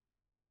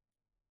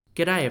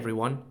G'day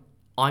everyone,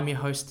 I'm your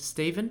host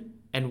Stephen,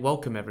 and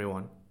welcome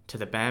everyone to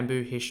the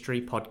Bamboo History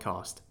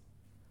Podcast.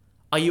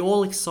 Are you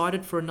all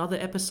excited for another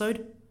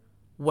episode?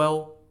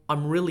 Well,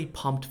 I'm really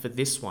pumped for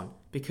this one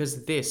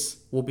because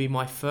this will be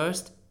my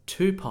first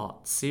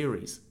two-part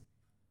series.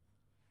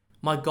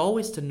 My goal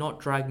is to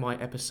not drag my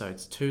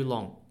episodes too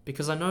long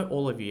because I know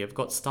all of you have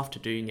got stuff to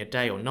do in your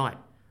day or night,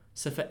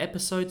 so for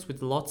episodes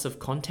with lots of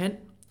content,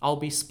 I'll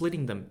be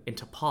splitting them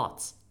into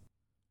parts.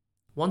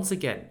 Once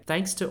again,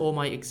 thanks to all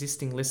my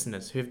existing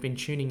listeners who have been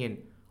tuning in.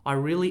 I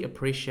really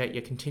appreciate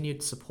your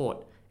continued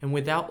support, and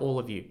without all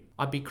of you,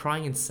 I'd be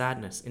crying in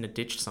sadness in a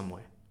ditch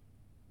somewhere.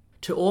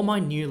 To all my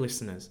new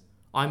listeners,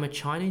 I'm a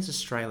Chinese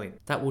Australian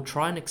that will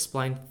try and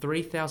explain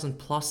 3,000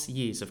 plus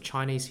years of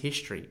Chinese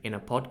history in a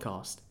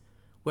podcast,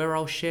 where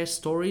I'll share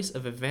stories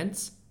of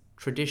events,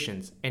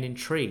 traditions, and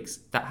intrigues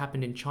that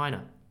happened in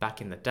China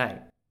back in the day.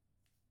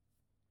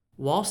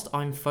 Whilst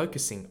I'm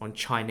focusing on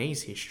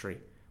Chinese history,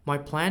 my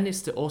plan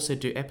is to also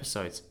do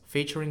episodes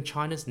featuring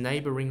China's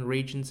neighbouring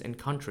regions and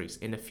countries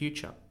in the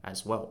future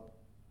as well.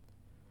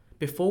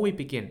 Before we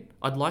begin,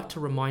 I'd like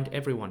to remind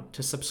everyone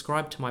to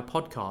subscribe to my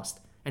podcast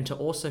and to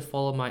also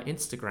follow my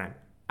Instagram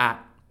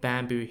at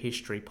Bamboo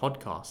History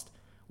Podcast,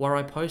 where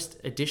I post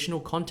additional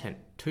content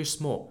too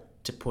small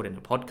to put in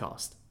a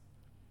podcast.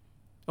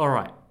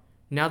 Alright,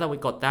 now that we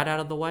got that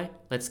out of the way,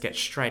 let's get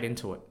straight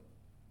into it.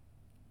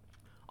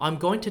 I'm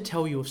going to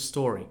tell you a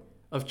story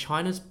of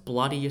China's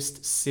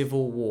bloodiest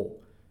civil war,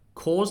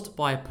 caused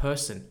by a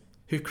person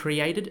who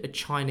created a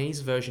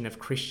Chinese version of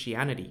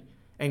Christianity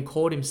and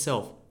called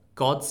himself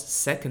God's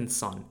second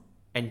son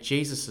and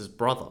Jesus'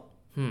 brother.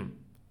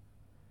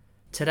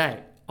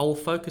 Today, I will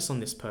focus on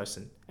this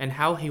person and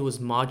how he was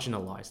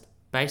marginalized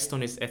based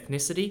on his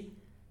ethnicity,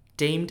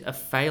 deemed a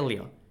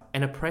failure,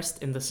 and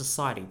oppressed in the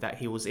society that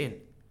he was in.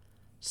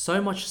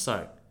 So much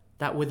so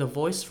that with a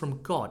voice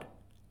from God,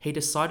 he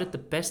decided the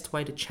best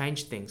way to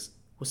change things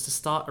was to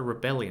start a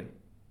rebellion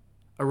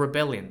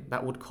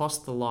that would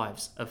cost the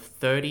lives of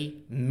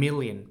 30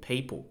 million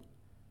people.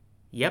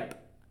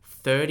 Yep,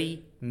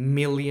 30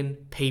 million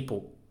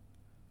people.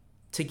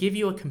 To give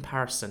you a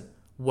comparison,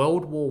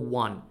 World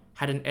War I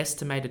had an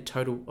estimated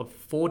total of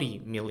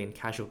 40 million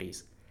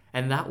casualties,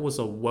 and that was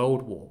a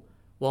world war,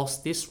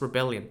 whilst this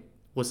rebellion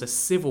was a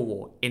civil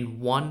war in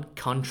one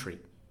country.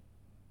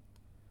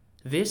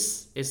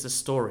 This is the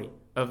story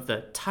of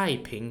the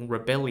Taiping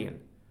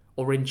Rebellion,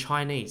 or in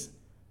Chinese,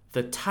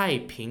 the 太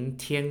平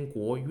天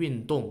国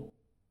运动.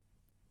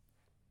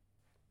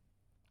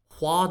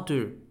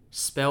 Huadu,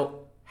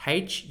 spelled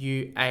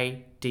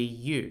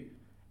Huadu,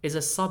 is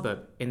a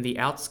suburb in the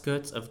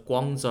outskirts of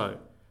Guangzhou,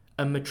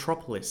 a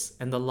metropolis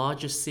and the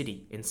largest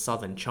city in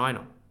southern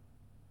China.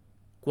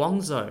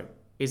 Guangzhou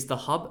is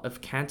the hub of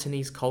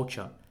Cantonese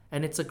culture,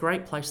 and it's a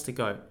great place to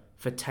go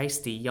for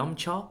tasty yum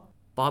cha,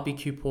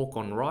 barbecue pork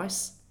on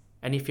rice,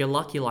 and if you're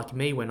lucky like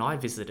me when I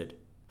visited,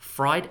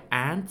 fried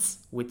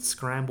ants with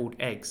scrambled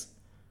eggs.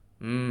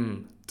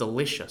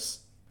 Delicious.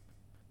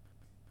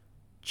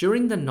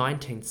 During the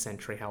 19th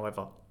century,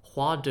 however,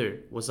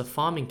 Huadu was a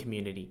farming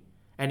community,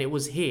 and it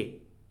was here,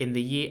 in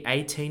the year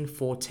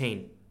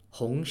 1814,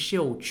 Hong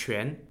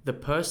Xiuquan, the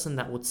person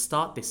that would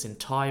start this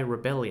entire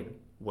rebellion,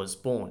 was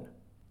born.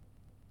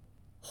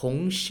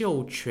 Hong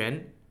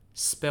Xiuquan,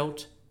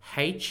 spelt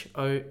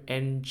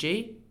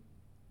Hongxiuquan,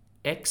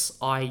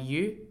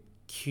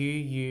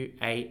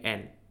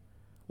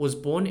 was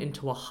born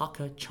into a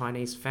Hakka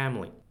Chinese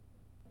family.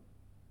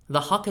 The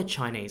Hakka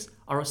Chinese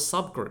are a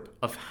subgroup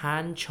of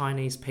Han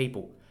Chinese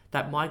people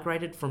that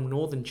migrated from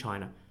northern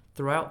China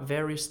throughout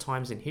various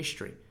times in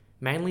history,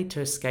 mainly to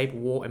escape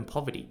war and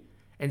poverty,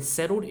 and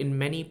settled in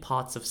many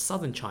parts of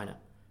southern China,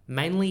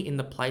 mainly in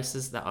the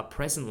places that are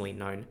presently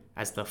known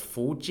as the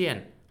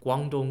Fujian,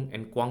 Guangdong,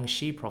 and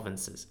Guangxi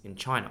provinces in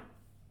China.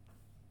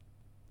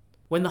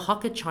 When the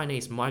Hakka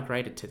Chinese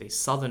migrated to these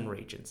southern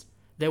regions,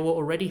 there were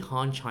already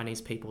Han Chinese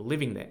people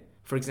living there,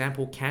 for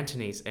example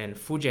Cantonese and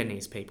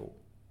Fujianese people.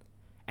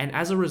 And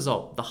as a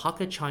result, the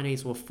Hakka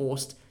Chinese were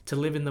forced to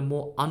live in the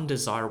more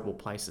undesirable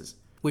places,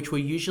 which were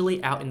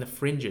usually out in the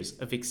fringes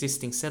of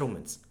existing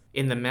settlements,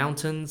 in the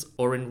mountains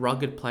or in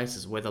rugged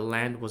places where the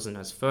land wasn't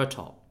as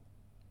fertile.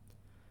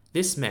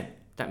 This meant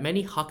that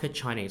many Hakka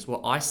Chinese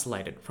were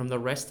isolated from the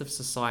rest of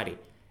society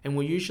and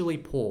were usually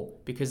poor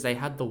because they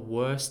had the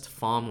worst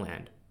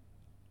farmland.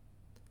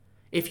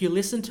 If you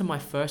listened to my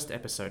first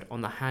episode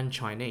on the Han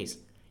Chinese,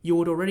 you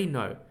would already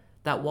know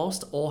that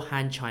whilst all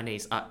Han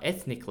Chinese are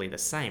ethnically the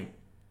same,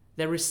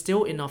 there is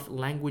still enough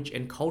language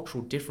and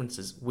cultural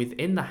differences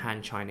within the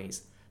Han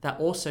Chinese that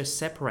also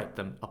separate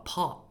them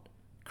apart,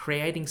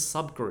 creating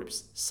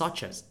subgroups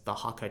such as the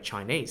Hakka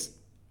Chinese.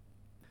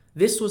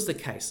 This was the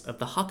case of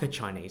the Hakka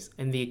Chinese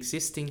and the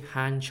existing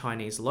Han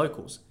Chinese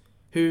locals,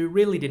 who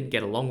really didn't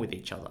get along with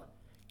each other,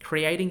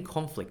 creating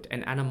conflict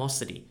and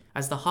animosity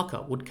as the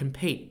Hakka would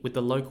compete with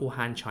the local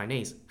Han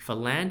Chinese for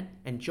land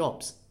and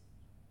jobs.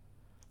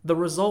 The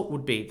result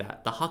would be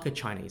that the Hakka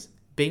Chinese,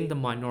 being the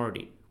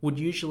minority, would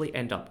usually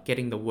end up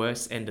getting the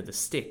worst end of the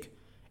stick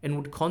and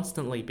would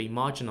constantly be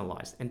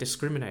marginalized and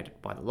discriminated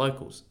by the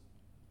locals.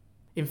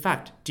 In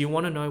fact, do you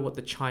want to know what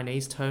the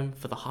Chinese term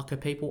for the Hakka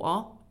people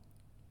are?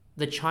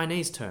 The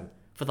Chinese term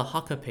for the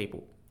Hakka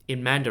people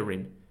in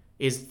Mandarin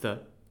is the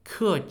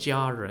客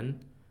家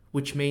人,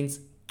 which means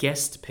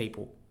guest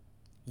people.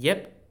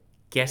 Yep,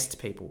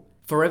 guest people.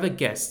 Forever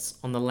guests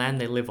on the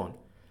land they live on.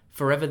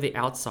 Forever the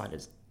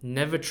outsiders,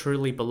 never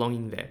truly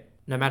belonging there,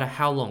 no matter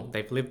how long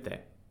they've lived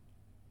there.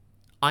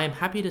 I am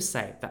happy to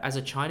say that as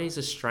a Chinese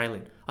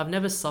Australian, I've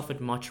never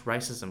suffered much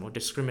racism or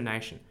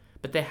discrimination,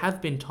 but there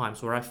have been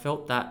times where I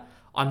felt that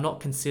I'm not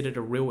considered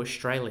a real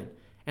Australian,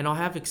 and I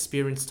have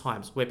experienced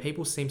times where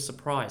people seem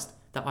surprised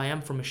that I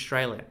am from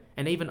Australia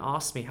and even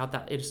ask me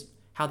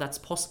how that's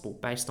possible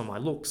based on my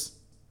looks.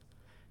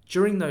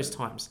 During those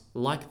times,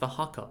 like the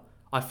Hakka,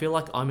 I feel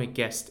like I'm a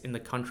guest in the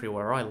country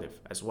where I live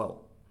as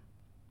well.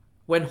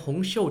 When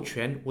Hong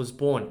Xiuquan was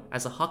born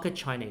as a Hakka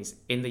Chinese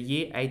in the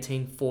year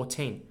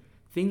 1814,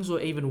 things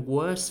were even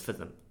worse for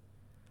them.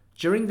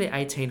 During the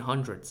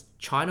 1800s,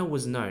 China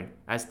was known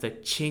as the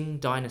Qing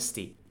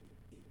dynasty,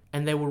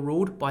 and they were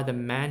ruled by the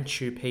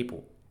Manchu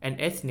people, an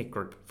ethnic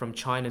group from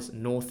China's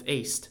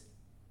northeast.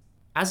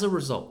 As a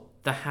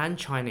result, the Han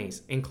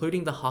Chinese,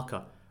 including the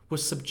Hakka, were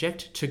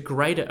subject to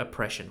greater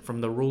oppression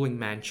from the ruling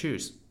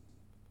Manchus.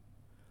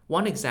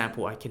 One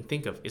example I can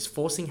think of is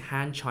forcing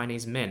Han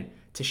Chinese men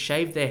to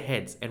shave their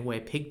heads and wear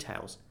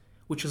pigtails,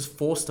 which was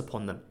forced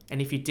upon them,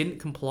 and if you didn't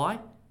comply,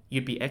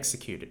 you'd be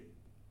executed.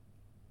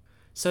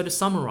 So to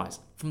summarize,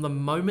 from the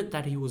moment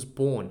that he was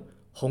born,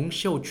 Hong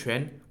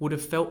Xiuquan would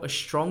have felt a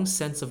strong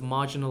sense of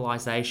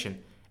marginalization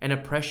and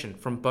oppression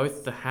from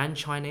both the Han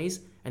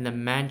Chinese and the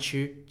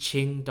Manchu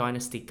Qing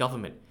dynasty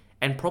government,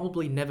 and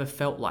probably never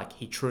felt like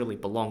he truly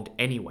belonged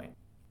anywhere.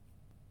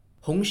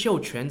 Hong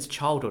Xiuquan's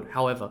childhood,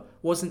 however,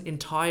 wasn't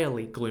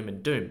entirely gloom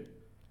and doom.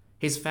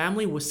 His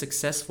family was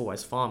successful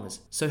as farmers,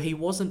 so he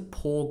wasn't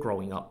poor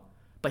growing up,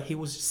 but he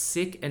was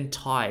sick and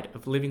tired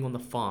of living on the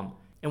farm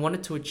and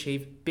wanted to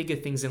achieve bigger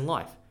things in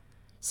life.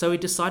 So he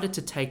decided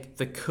to take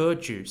the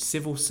Keju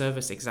civil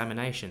service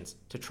examinations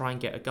to try and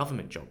get a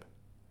government job.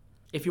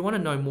 If you want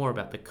to know more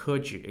about the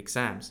Keju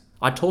exams,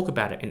 I talk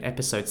about it in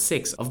episode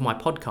 6 of my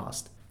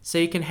podcast, so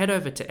you can head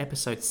over to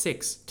episode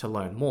 6 to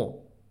learn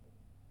more.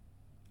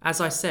 As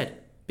I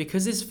said,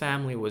 because his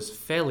family was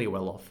fairly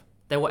well off,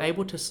 they were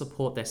able to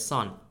support their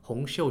son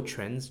Hong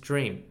Xiuquan's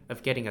dream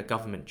of getting a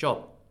government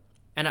job.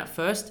 And at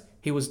first,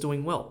 he was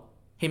doing well.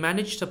 He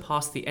managed to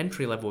pass the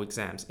entry-level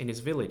exams in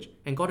his village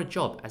and got a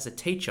job as a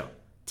teacher,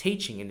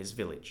 teaching in his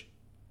village.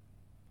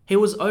 He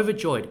was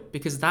overjoyed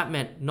because that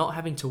meant not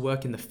having to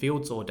work in the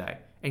fields all day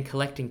and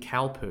collecting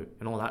cow poo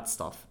and all that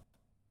stuff.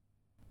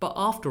 But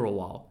after a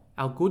while,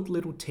 our good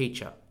little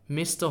teacher,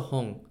 Mr.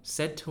 Hong,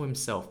 said to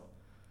himself,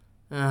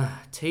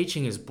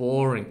 teaching is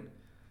boring.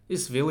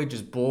 This village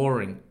is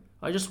boring.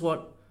 I just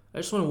want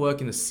to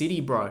work in the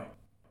city, bro.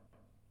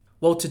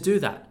 Well, to do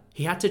that,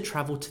 he had to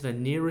travel to the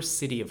nearest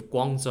city of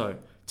Guangzhou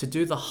to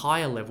do the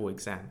higher level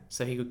exam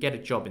so he could get a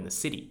job in the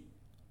city.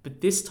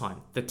 But this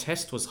time, the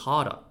test was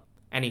harder,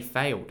 and he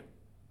failed.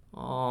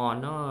 Oh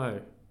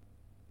no.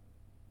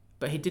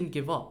 But he didn't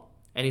give up,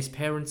 and his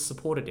parents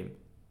supported him,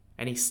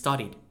 and he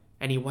studied,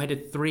 and he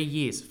waited 3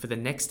 years for the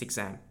next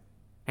exam,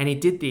 and he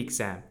did the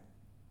exam,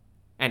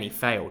 and he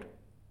failed.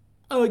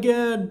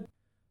 Again!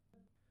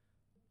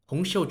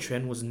 Hong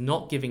Xiuquan was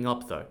not giving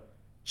up though.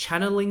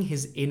 Channeling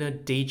his inner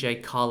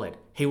DJ Khaled,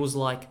 he was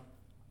like,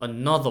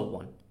 another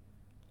one.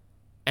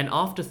 And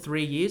after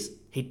 3 years,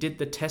 he did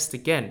the test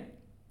again,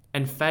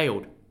 and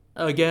failed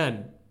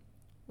again.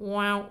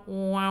 Wow,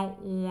 wow,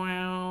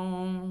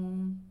 wow.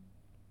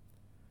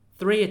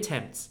 3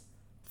 attempts,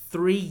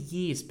 3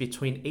 years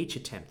between each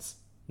attempt,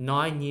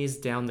 9 years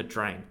down the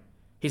drain.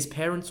 His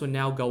parents were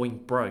now going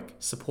broke,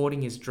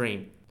 supporting his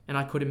dream, and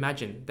I could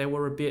imagine they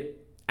were a bit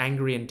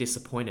angry and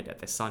disappointed at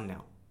their son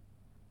now.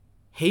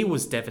 He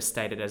was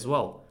devastated as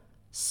well,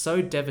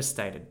 so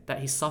devastated that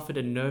he suffered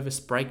a nervous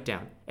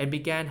breakdown and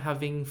began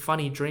having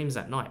funny dreams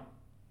at night.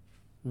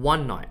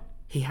 One night,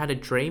 he had a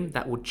dream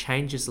that would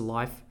change his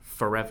life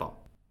forever.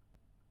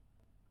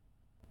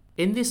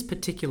 In this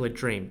particular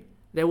dream,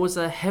 there was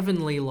a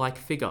heavenly-like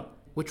figure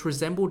which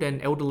resembled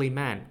an elderly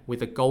man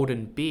with a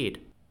golden beard.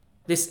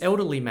 This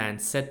elderly man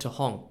said to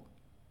Hong,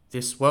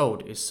 "This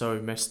world is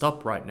so messed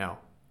up right now."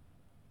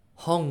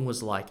 Hong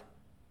was like,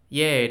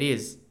 "Yeah, it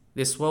is.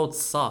 This world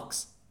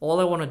sucks. All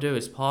I want to do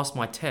is pass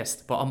my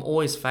test, but I'm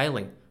always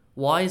failing.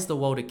 Why is the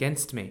world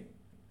against me?"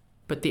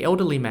 But the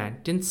elderly man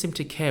didn't seem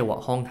to care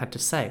what Hong had to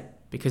say,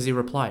 because he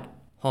replied,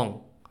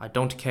 "Hong, I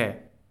don't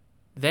care."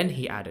 Then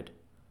he added,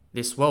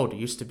 "This world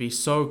used to be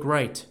so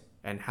great,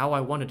 and how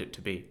I wanted it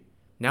to be.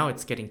 Now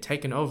it's getting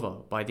taken over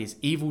by these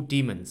evil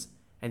demons,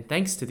 and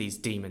thanks to these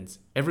demons,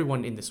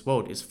 everyone in this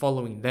world is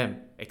following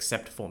them,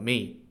 except for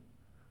me."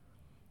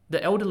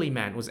 The elderly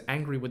man was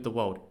angry with the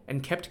world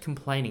and kept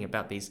complaining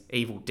about these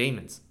evil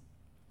demons.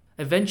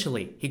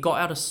 Eventually, he got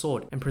out a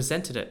sword and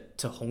presented it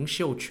to Hong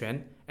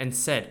Xiuquan and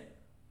said,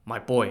 "My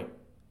boy,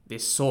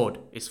 this sword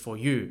is for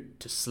you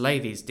to slay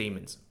these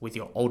demons with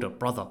your older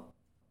brother."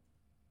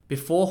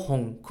 Before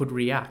Hong could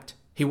react,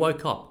 he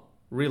woke up,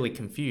 really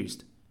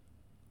confused.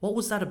 What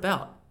was that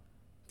about?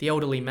 the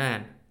elderly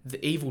man,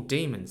 the evil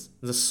demons,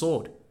 the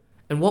sword.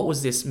 And what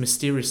was this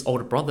mysterious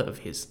older brother of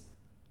his?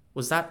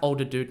 Was that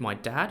older dude my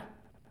dad?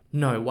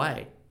 No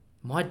way.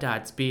 My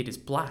dad's beard is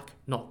black,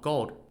 not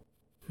gold.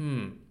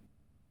 Hong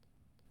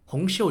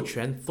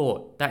Xiuquan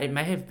thought that it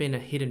may have been a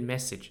hidden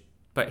message,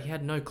 but he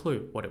had no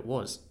clue what it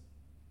was.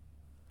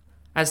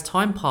 As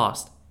time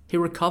passed, he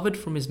recovered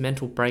from his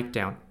mental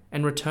breakdown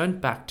and returned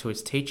back to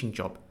his teaching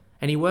job,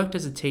 and he worked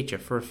as a teacher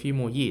for a few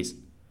more years,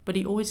 but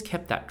he always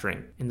kept that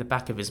dream in the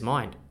back of his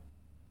mind.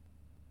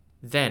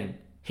 Then,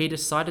 he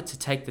decided to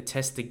take the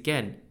test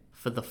again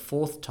for the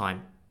 4th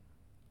time.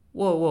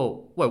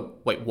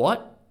 Wait,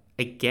 what?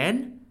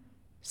 Again?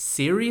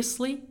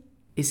 Seriously?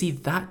 Is he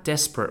that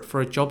desperate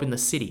for a job in the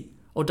city,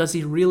 or does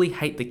he really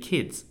hate the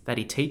kids that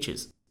he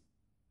teaches?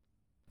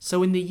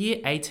 So in the year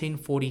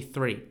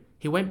 1843,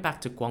 he went back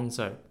to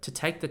Guangzhou to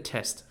take the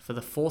test for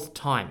the 4th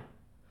time.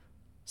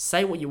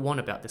 Say what you want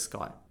about this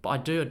guy, but I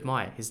do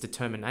admire his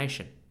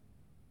determination.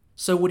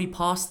 So would he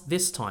pass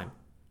this time?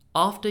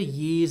 After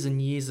years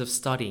and years of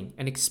studying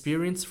and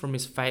experience from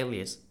his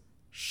failures,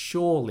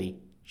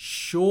 surely,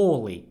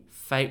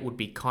 fate would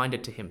be kinder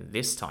to him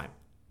this time.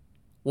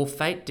 Well,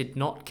 fate did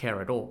not care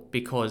at all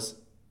because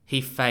he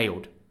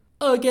failed.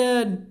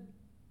 Again!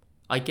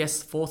 I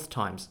guess 4th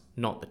time's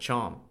not the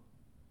charm.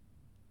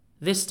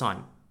 This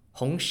time,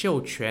 Hong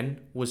Xiuquan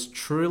was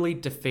truly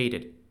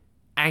defeated,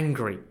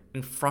 angry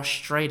and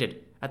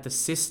frustrated at the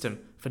system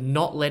for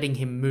not letting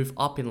him move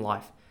up in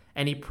life,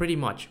 and he pretty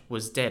much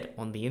was dead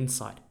on the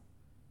inside.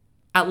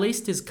 At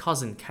least his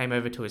cousin came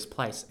over to his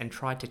place and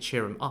tried to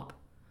cheer him up,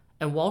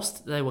 and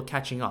whilst they were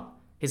catching up,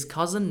 his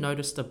cousin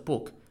noticed a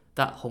book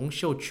that Hong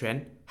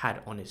Xiuquan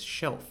had on his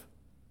shelf.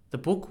 The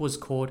book was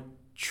called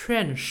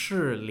劝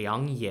世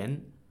良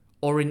言,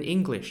 or in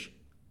English,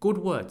 Good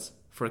Words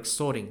for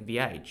Exhorting the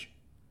Age.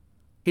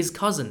 His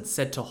cousin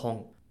said to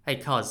Hong, "Hey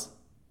cuz,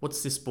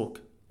 what's this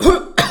book?"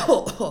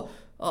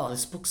 Oh,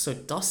 this book's so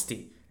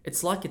dusty.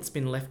 It's like it's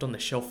been left on the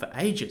shelf for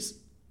ages.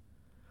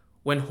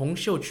 When Hong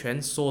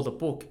Xiuquan saw the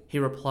book, he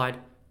replied,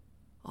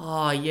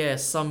 yeah,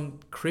 some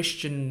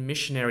Christian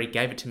missionary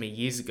gave it to me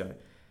years ago,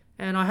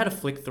 and I had a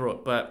flick through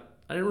it, but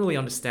I didn't really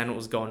understand what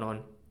was going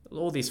on.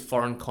 All these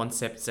foreign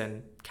concepts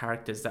and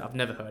characters that I've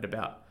never heard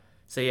about.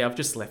 So yeah, I've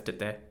just left it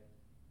there.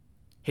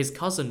 His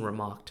cousin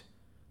remarked,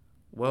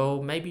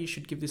 "Well, maybe you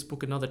should give this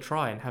book another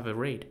try and have a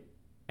read.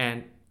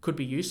 And could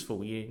be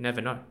useful, you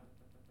never know."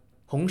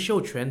 Hong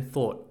Xiuquan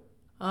thought,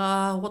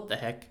 what the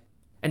heck,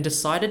 and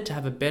decided to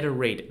have a better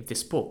read of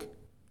this book.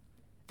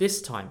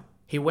 This time,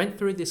 he went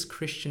through this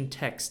Christian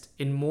text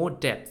in more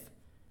depth,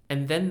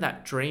 and then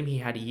that dream he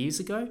had years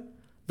ago,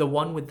 the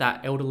one with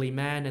that elderly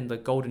man and the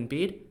golden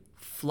beard,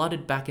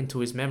 flooded back into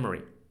his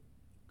memory.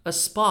 A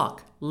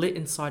spark lit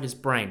inside his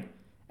brain,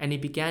 and he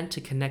began to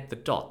connect the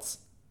dots.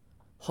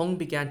 Hong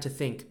began to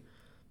think,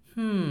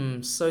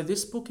 so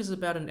this book is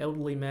about an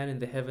elderly man in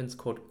the heavens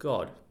called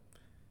God.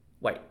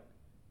 Wait,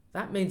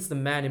 that means the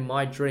man in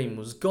my dream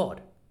was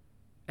God.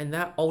 And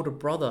that older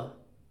brother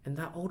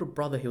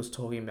he was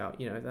talking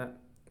about,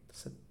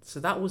 so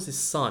that was his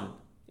son.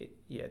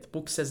 The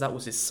book says that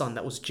was his son,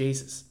 that was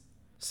Jesus.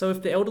 So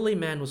if the elderly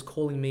man was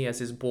calling me as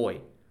his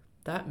boy,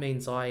 that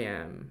means I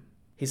am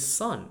his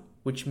son,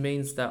 which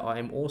means that I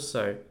am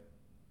also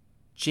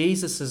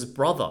Jesus's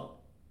brother.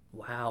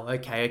 Wow,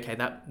 okay,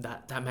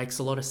 that makes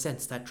a lot of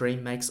sense. That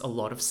dream makes a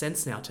lot of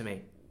sense now to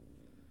me.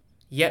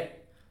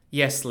 Yet,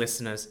 yes,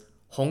 listeners,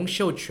 Hong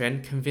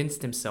Xiuquan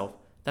convinced himself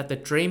that the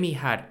dream he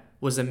had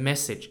was a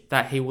message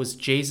that he was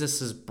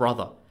Jesus's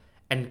brother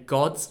and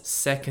God's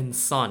second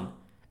son,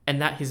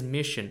 and that his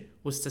mission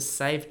was to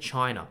save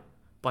China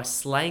by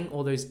slaying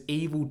all those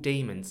evil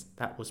demons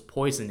that was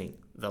poisoning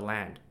the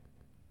land.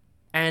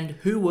 And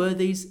who were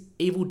these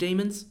evil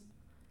demons?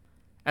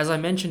 As I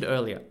mentioned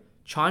earlier,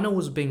 China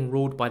was being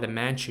ruled by the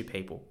Manchu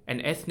people,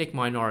 an ethnic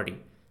minority,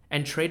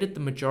 and treated the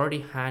majority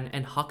Han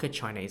and Hakka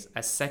Chinese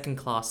as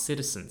second-class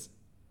citizens.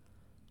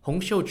 Hong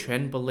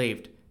Xiuquan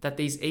believed that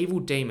these evil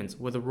demons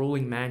were the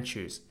ruling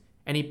Manchus,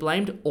 and he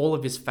blamed all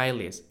of his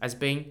failures as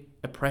being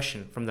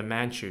oppression from the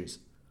Manchus.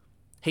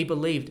 He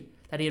believed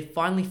that he had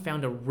finally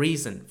found a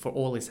reason for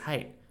all his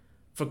hate,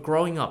 for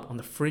growing up on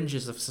the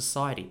fringes of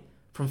society,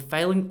 from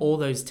failing all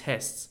those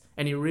tests,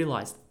 and he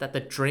realized that the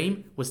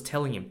dream was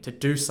telling him to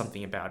do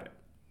something about it.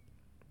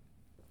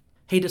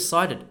 He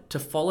decided to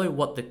follow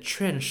what the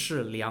劝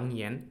世良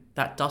言,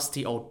 that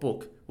dusty old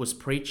book, was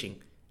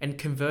preaching, and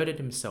converted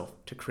himself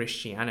to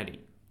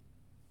Christianity.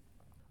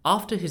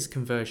 After his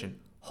conversion,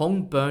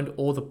 Hong burned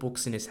all the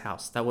books in his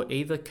house that were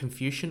either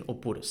Confucian or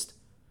Buddhist,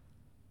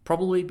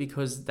 probably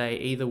because they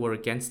either were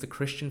against the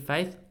Christian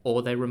faith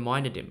or they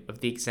reminded him of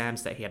the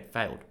exams that he had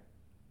failed.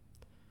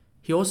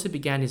 He also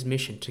began his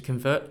mission to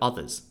convert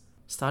others,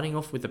 starting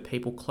off with the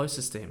people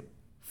closest to him,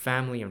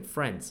 family and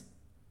friends.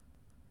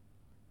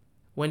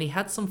 When he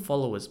had some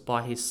followers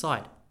by his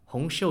side,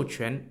 Hong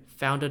Xiuquan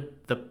founded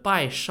the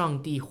Bai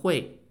Shangdi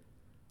Hui,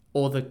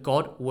 or the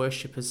God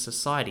Worshippers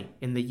Society,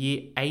 in the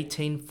year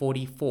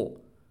 1844,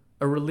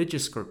 a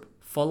religious group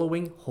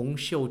following Hong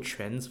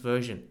Xiuquan's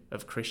version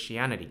of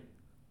Christianity.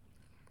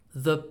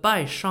 The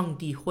Bai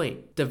Shangdi Hui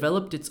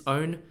developed its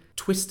own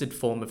twisted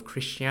form of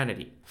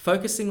Christianity,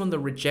 focusing on the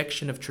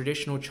rejection of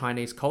traditional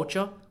Chinese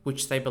culture,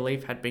 which they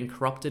believe had been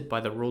corrupted by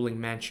the ruling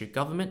Manchu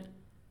government,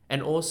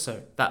 and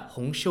also that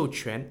Hong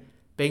Xiuquan,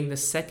 being the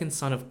second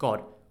son of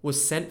God,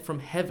 was sent from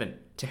heaven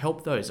to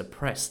help those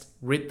oppressed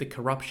rid the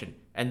corruption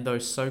and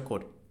those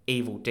so-called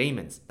evil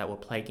demons that were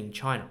plaguing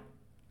China.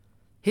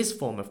 His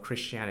form of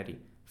Christianity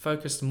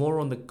focused more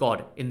on the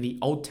God in the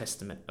Old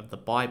Testament of the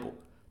Bible,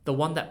 the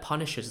one that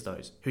punishes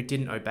those who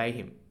didn't obey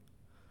him.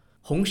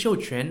 Hong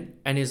Xiuquan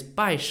and his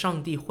Bai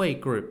Shangdi Hui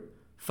group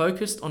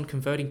focused on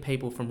converting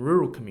people from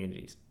rural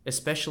communities,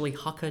 especially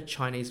Hakka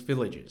Chinese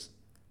villages.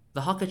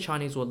 The Hakka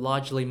Chinese were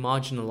largely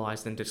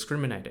marginalized and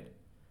discriminated,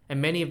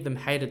 and many of them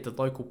hated the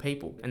local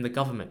people and the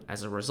government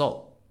as a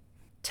result.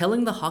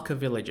 Telling the Hakka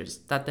villagers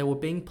that they were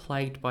being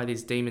plagued by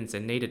these demons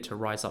and needed to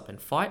rise up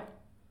and fight,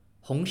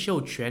 Hong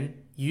Xiuquan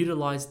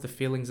utilized the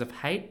feelings of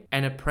hate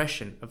and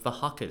oppression of the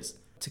Hakkas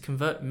to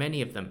convert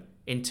many of them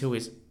into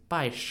his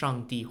Bai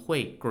Shangdi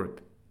Hui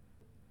group.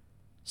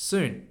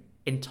 Soon,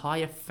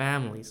 entire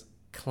families,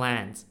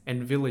 clans,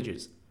 and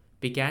villages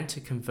began to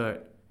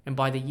convert, and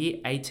by the year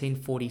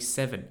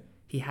 1847,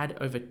 he had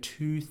over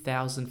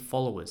 2,000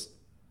 followers.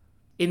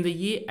 In the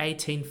year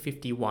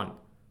 1851,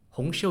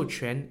 Hong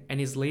Xiuquan and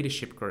his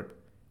leadership group,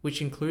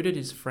 which included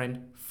his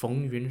friend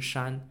Feng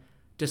Yunshan,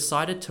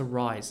 decided to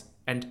rise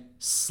and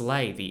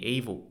slay the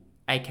evil,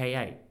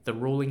 aka the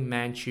ruling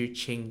Manchu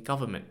Qing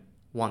government,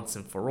 once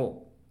and for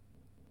all.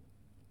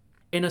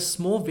 In a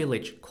small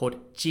village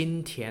called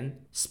Jintian,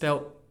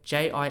 spelled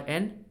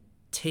Jintian,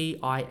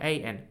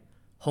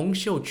 Hong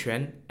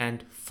Xiuquan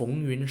and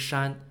Feng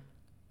Yunshan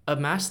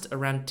amassed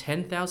around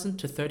 10,000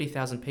 to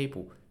 30,000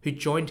 people who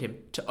joined him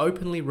to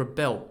openly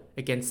rebel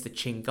against the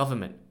Qing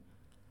government.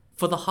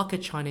 For the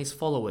Hakka Chinese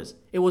followers,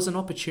 it was an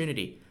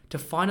opportunity to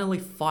finally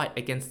fight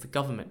against the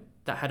government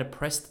that had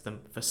oppressed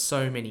them for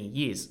so many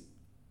years.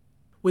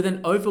 With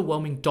an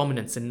overwhelming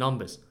dominance in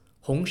numbers,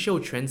 Hong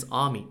Xiuquan's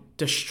army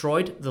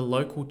destroyed the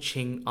local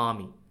Qing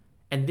army,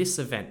 and this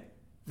event,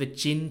 the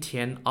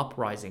Jintian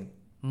Uprising,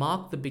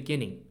 marked the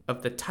beginning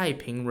of the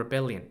Taiping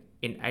Rebellion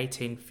in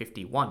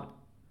 1851.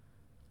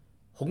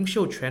 Hong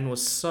Xiuquan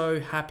was so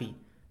happy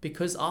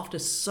because after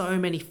so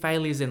many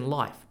failures in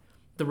life,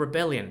 the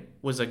rebellion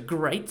was a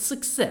great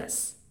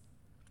success.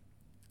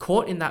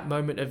 Caught in that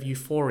moment of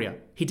euphoria,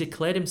 he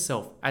declared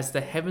himself as the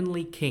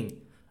heavenly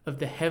king of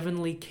the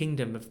heavenly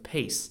kingdom of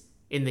peace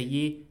in the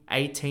year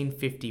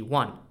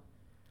 1851.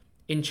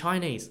 In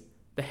Chinese,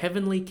 the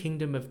heavenly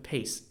kingdom of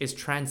peace is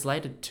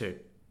translated to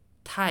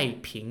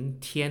Taiping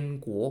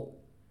Tianguo,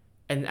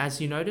 and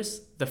as you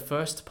notice, the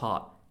first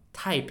part,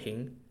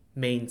 Taiping,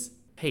 means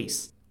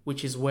peace,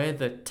 which is where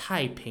the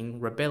Taiping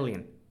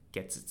Rebellion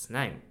gets its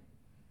name.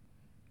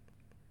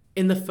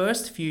 In the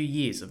first few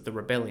years of the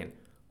rebellion,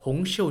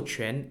 Hong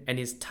Xiuquan and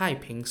his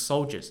Taiping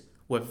soldiers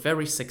were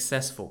very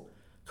successful,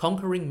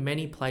 conquering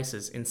many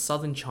places in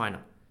southern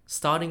China,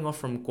 starting off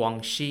from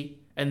Guangxi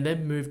and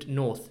then moved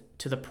north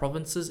to the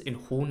provinces in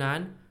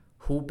Hunan,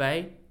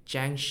 Hubei,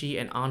 Jiangxi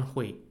and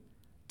Anhui,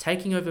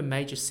 taking over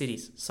major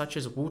cities such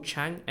as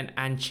Wuchang and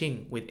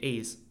Anqing with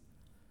ease.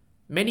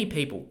 Many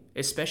people,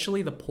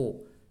 especially the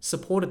poor,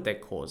 supported their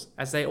cause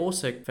as they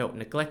also felt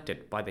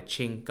neglected by the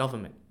Qing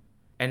government.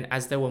 And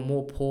as they were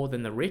more poor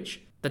than the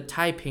rich, the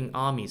Taiping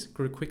armies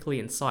grew quickly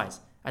in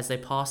size as they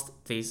passed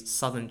these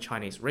southern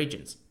Chinese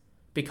regions,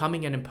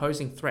 becoming an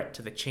imposing threat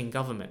to the Qing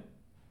government.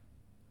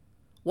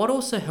 What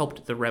also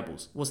helped the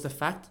rebels was the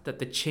fact that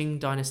the Qing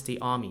dynasty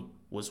army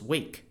was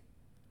weak.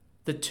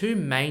 The two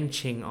main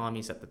Qing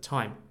armies at the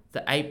time,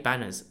 the Eight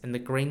Banners and the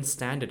Green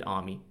Standard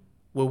Army,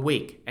 were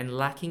weak and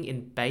lacking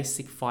in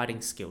basic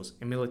fighting skills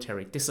and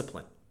military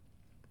discipline.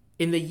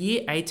 In the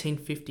year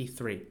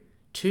 1853,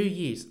 2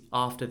 years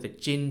after the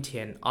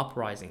Jintian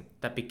Uprising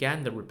that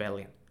began the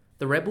rebellion,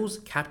 the rebels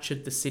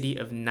captured the city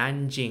of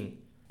Nanjing,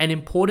 an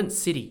important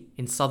city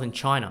in southern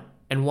China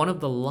and one of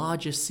the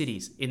largest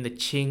cities in the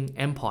Qing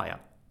Empire.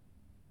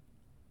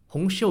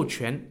 Hong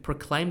Xiuquan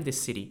proclaimed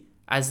this city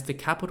as the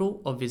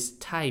capital of his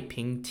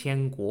Taiping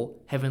Tianguo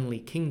heavenly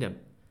kingdom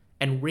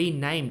and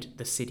renamed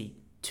the city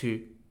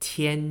to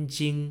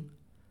Tianjing,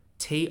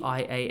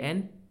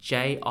 Tianjing,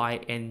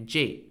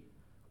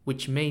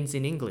 which means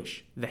in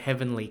English, the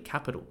heavenly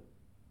capital.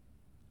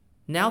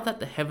 Now that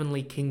the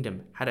heavenly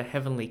kingdom had a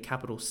heavenly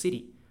capital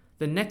city,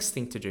 the next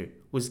thing to do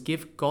was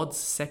give God's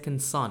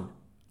second son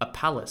a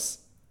palace.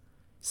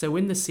 So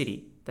in the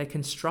city, they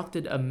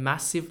constructed a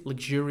massive,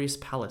 luxurious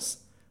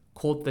palace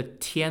called the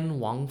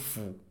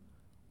Tianwangfu,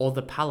 or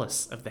the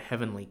Palace of the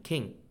Heavenly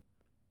King.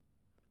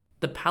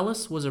 The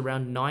palace was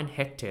around 9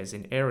 hectares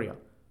in area,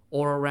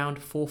 or around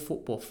 4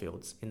 football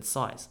fields in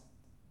size.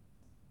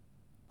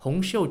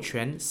 Hong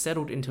Xiuquan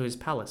settled into his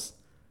palace,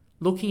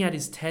 looking at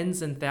his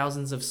tens and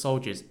thousands of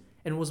soldiers,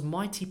 and was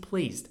mighty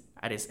pleased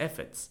at his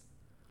efforts.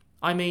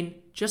 I mean,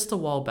 just a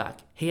while back,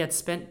 he had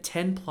spent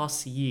 10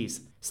 plus years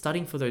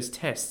studying for those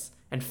tests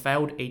and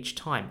failed each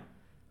time.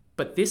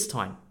 But this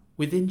time,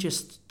 within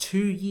just 2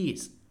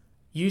 years,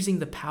 using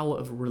the power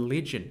of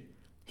religion,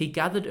 He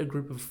gathered a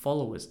group of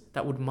followers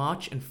that would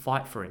march and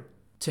fight for him,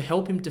 to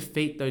help him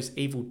defeat those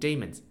evil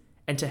demons,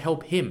 and to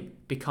help him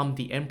become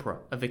the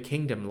emperor of a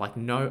kingdom like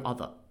no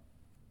other.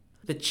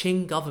 The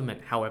Qing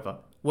government, however,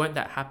 weren't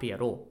that happy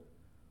at all.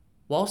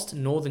 Whilst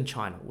northern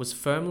China was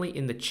firmly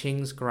in the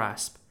Qing's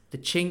grasp, the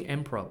Qing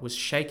emperor was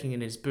shaking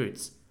in his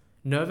boots,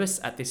 nervous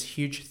at this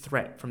huge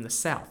threat from the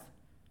south.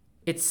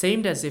 It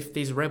seemed as if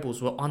these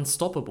rebels were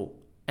unstoppable,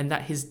 and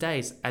that his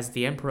days as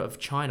the emperor of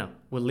China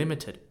were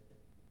limited.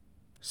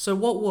 So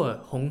what were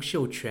Hong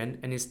Xiuquan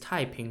and his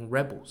Taiping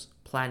rebels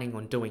planning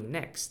on doing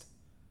next?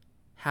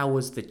 How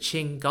was the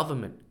Qing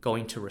government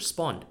going to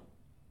respond?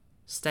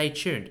 Stay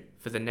tuned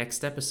for the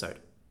next episode.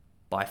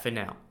 Bye for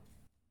now.